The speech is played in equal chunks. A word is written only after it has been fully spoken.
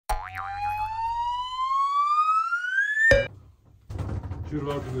Should have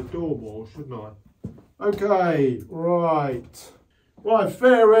opened the door more, shouldn't I? Okay, right. Right,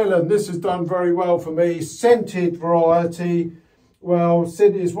 Fair Ellen, this has done very well for me. Scented variety. Well,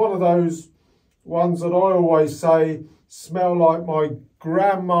 it's one of those ones that I always say smell like my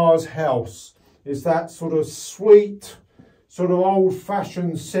grandma's house. It's that sort of sweet, sort of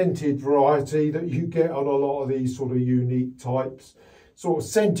old-fashioned scented variety that you get on a lot of these sort of unique types, sort of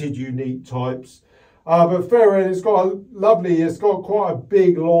scented unique types. But Fair Ellen, it's got quite a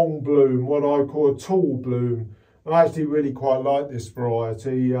big long bloom, what I call a tall bloom. I actually really quite like this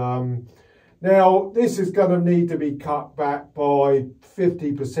variety. Now, this is going to need to be cut back by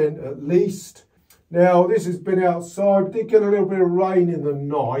 50% at least. Now, this has been outside. We did get a little bit of rain in the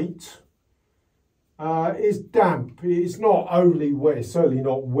night. It's damp. It's not only wet, it's certainly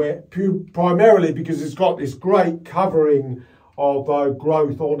not wet, primarily because it's got this great covering of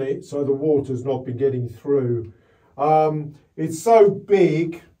growth on it, so the water's not been getting through. It's so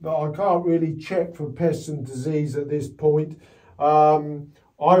big that I can't really check for pests and disease at this point. I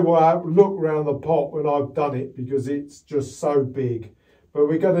will look around the pot when I've done it because it's just so big. But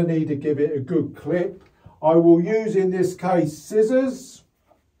we're going to need to give it a good clip. I will use, in this case, scissors.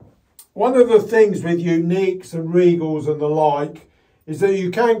 One of the things with uniques and regals and the like is that you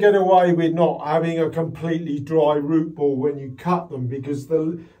can get away with not having a completely dry root ball when you cut them, because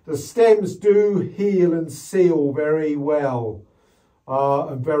the stems do heal and seal very well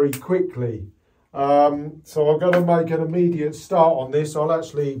and very quickly. So I'm going to make an immediate start on this. I'll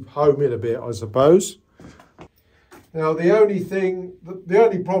actually home it a bit, I suppose. Now the only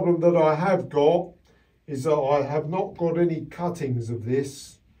problem that I have got is that I have not got any cuttings of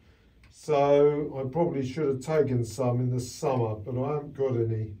this. So I probably should have taken some in the summer, but I haven't got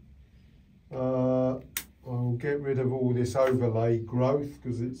any. I'll get rid of all this overlay growth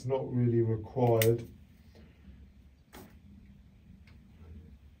because it's not really required.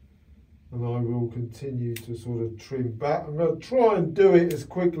 And I will continue to sort of trim back. I'm going to try and do it as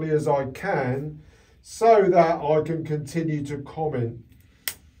quickly as I can so that I can continue to comment.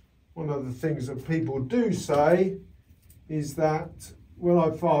 One of the things that people do say is that when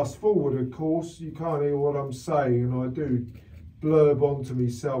I fast forward, of course, you can't hear what I'm saying, and I do blurb onto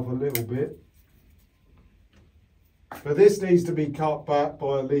myself a little bit. But this needs to be cut back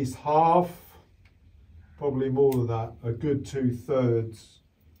by at least half, probably more than that, a good 2/3.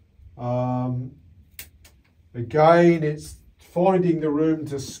 Again, it's finding the room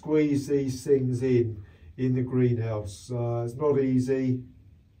to squeeze these things in the greenhouse. It's not easy.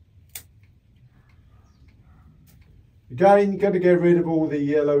 Again, you're going to get rid of all the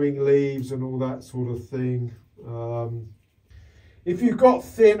yellowing leaves and all that sort of thing. If you've got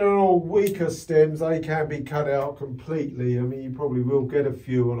thinner or weaker stems, they can be cut out completely. I mean, you probably will get a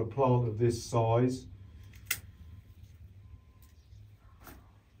few on a plant of this size.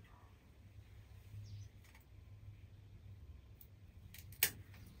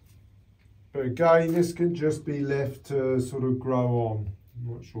 But again, this can just be left to sort of grow on.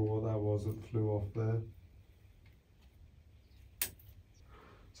 I'm not sure what that was that flew off there.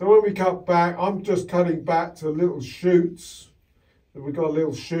 So when we cut back, I'm just cutting back to little shoots. We've got a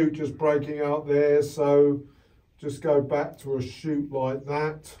little shoot just breaking out there, so just go back to a shoot like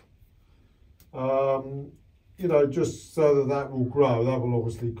that. You know, just so that will grow. That will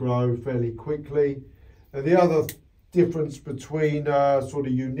obviously grow fairly quickly. And the other difference between sort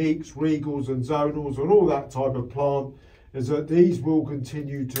of uniques, regals and zonals and all that type of plant is that these will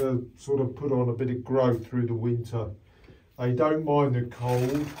continue to sort of put on a bit of growth through the winter. They don't mind the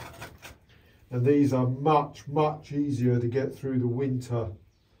cold, and these are much, much easier to get through the winter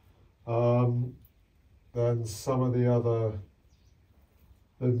than some of the other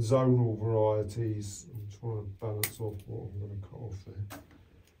zonal varieties. I'm trying to balance off what I'm going to cut off there.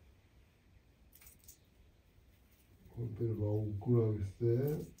 A bit of old growth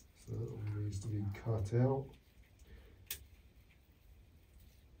there, so that one needs to be cut out.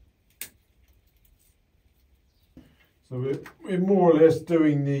 So we're more or less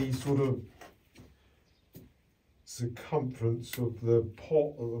doing the sort of circumference of the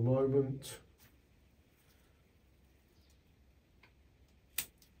pot at the moment.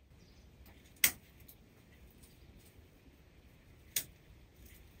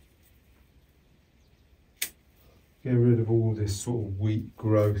 Get rid of all this sort of weak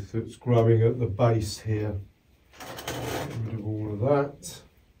growth that's growing at the base here. Get rid of all of that.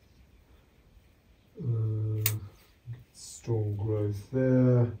 Strong growth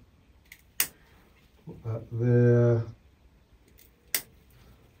there. Put that there.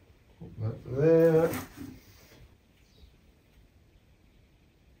 Put that there.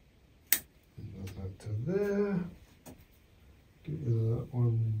 Put that to there. Get rid of that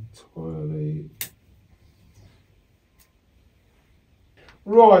entirely.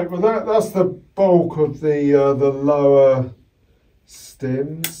 Right, well that's the bulk of the lower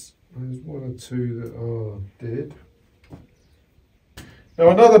stems. There's one or two that are dead. Now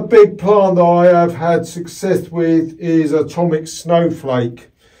another big plant that I have had success with is atomic snowflake,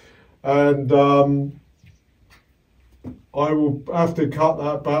 and I will have to cut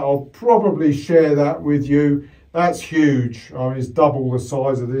that back. I'll probably share that with you. That's huge. I mean, it's double the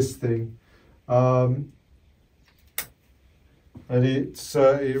size of this thing, and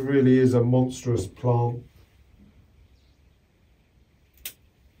it really is a monstrous plant.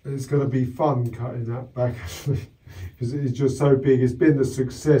 It's going to be fun cutting that back actually, because it's just so big. It's been the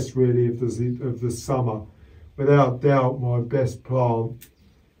success really of the summer, without doubt. My best plant.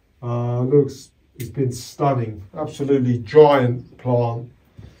 It's been stunning, absolutely giant plant.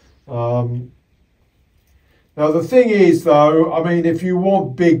 Now the thing is though, I mean, if you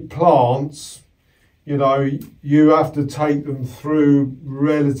want big plants, you know, you have to take them through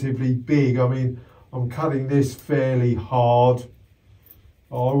relatively big. I mean, I'm cutting this fairly hard.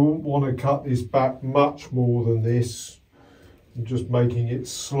 I wouldn't want to cut this back much more than this. I'm just making it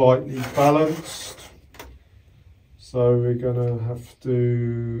slightly balanced. So we're going to have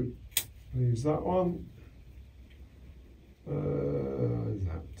to use that one. Take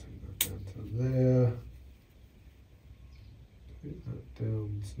that down to there. Take that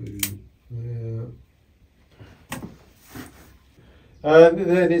down to there. And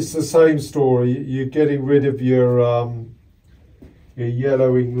then it's the same story. You're getting rid of your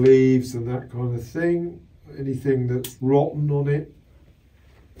yellowing leaves and that kind of thing. Anything that's rotten on it.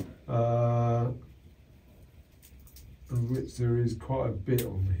 Of which there is quite a bit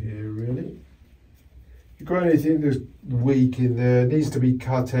on here really. If you've got anything that's weak in there, it needs to be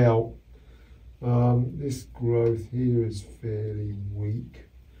cut out. This growth here is fairly weak.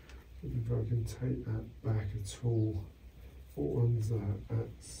 If I can take that back at all. What one's that?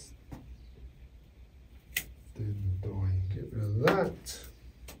 That's dead and dying. Get rid of that.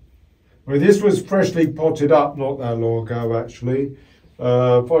 Well, this was freshly potted up not that long ago actually.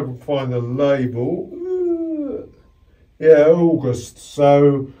 If I can find the label. Yeah, August.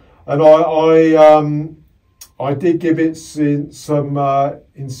 So, and I did give it some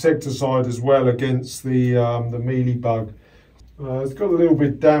insecticide as well against the mealybug. It's got a little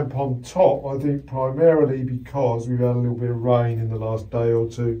bit damp on top, I think primarily because we've had a little bit of rain in the last day or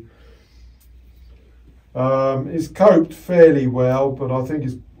two. It's coped fairly well, but I think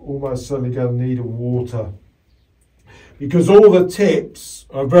it's almost certainly going to need a water because all the tips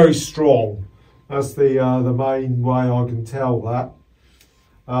are very strong. That's the main way I can tell that.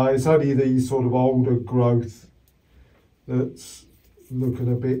 It's only the sort of older growth that's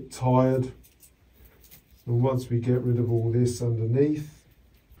looking a bit tired. And once we get rid of all this underneath.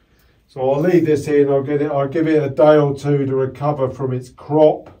 So I'll leave this in, I'll give it a day or two to recover from its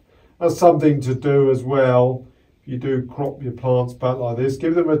crop. That's something to do as well. If you do crop your plants back like this,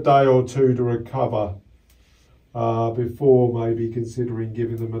 give them a day or two to recover. Before maybe considering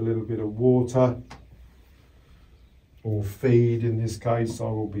giving them a little bit of water or feed. In this case I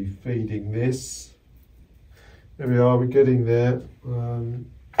will be feeding this. There we are, we're getting there.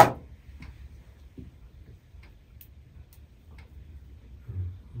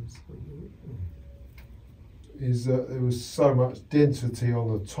 Is that there was so much density on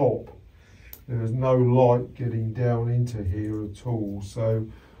the top, there was no light getting down into here at all, so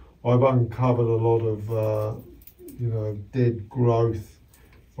I've uncovered a lot of dead growth,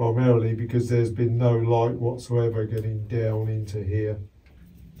 primarily because there's been no light whatsoever getting down into here.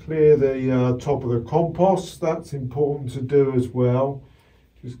 Clear the top of the compost, that's important to do as well.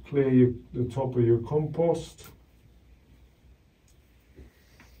 Just clear the top of your compost.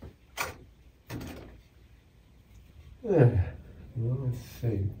 There, well, I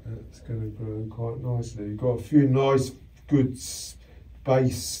think that's going to grow quite nicely. You've got a few nice good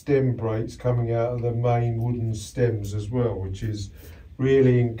base stem breaks coming out of the main wooden stems as well, which is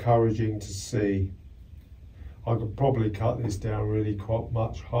really encouraging to see. I could probably cut this down really quite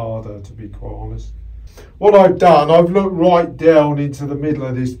much harder, to be quite honest. What I've done, I've looked right down into the middle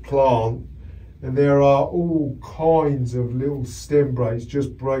of this plant, and there are all kinds of little stem breaks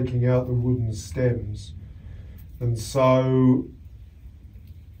just breaking out the wooden stems. And so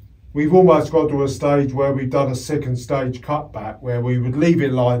we've almost got to a stage where we've done a second stage cutback, where we would leave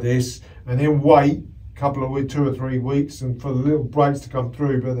it like this and then wait a couple of weeks, 2 or 3 weeks, and for the little breaks to come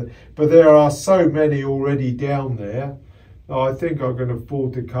through. But there are so many already down there, I think I'm going to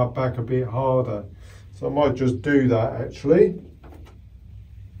afford to cut back a bit harder. So I might just do that actually.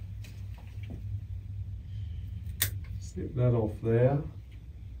 Snip that off there.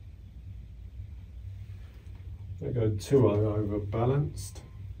 Don't go too overbalanced.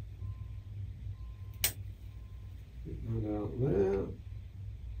 Get that out there.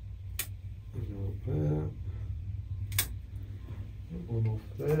 That out there. That one off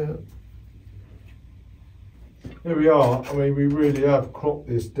there. There we are. I mean, we really have cropped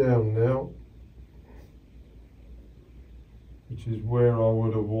this down now, which is where I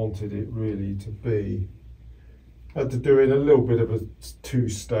would have wanted it really to be. Had to do it a little bit of a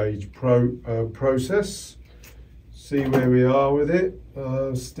two-stage process. See where we are with it.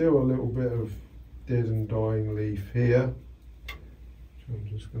 Still a little bit of dead and dying leaf here, which I'm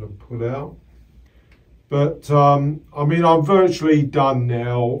just going to pull out. But I mean, I'm virtually done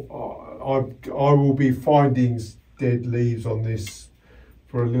now. I will be finding dead leaves on this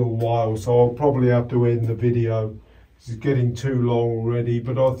for a little while, so I'll probably have to end the video. This is getting too long already,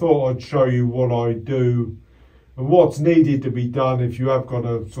 but I thought I'd show you what I do and what's needed to be done if you have got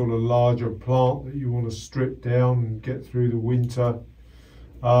a sort of larger plant that you want to strip down and get through the winter.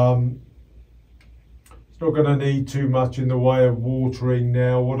 It's not going to need too much in the way of watering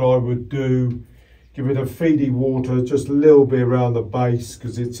now. What I would do, give it a feedy water just a little bit around the base,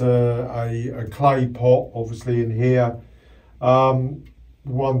 because it's a clay pot obviously in here,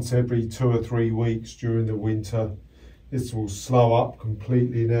 once every 2 or 3 weeks during the winter. This will slow up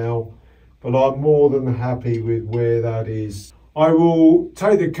completely now, but I'm more than happy with where that is. I will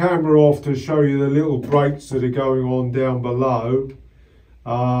take the camera off to show you the little breaks that are going on down below.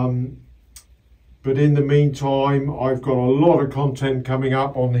 But in the meantime, I've got a lot of content coming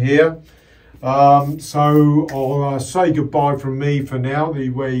up on here. So I'll say goodbye from me for now,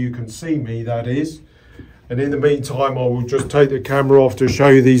 where you can see me, that is. And in the meantime, I will just take the camera off to show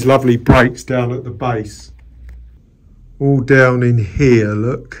you these lovely breaks down at the base. All down in here,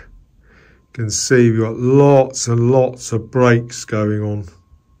 look. You can see we've got lots and lots of breaks going on.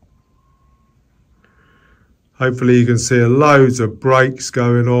 Hopefully you can see loads of breaks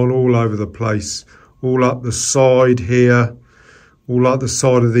going on all over the place. All up the side here. All up the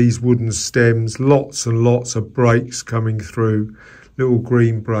side of these wooden stems, lots and lots of breaks coming through, little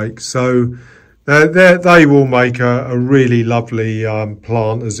green breaks. So they will make a really lovely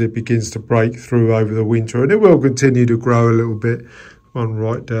plant as it begins to break through over the winter, and it will continue to grow a little bit. One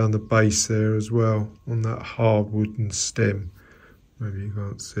right down the base there as well, on that hard wooden stem. Maybe you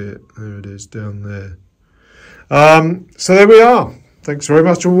can't see it. There it is down there. So there we are. Thanks very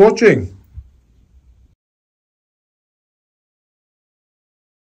much for watching.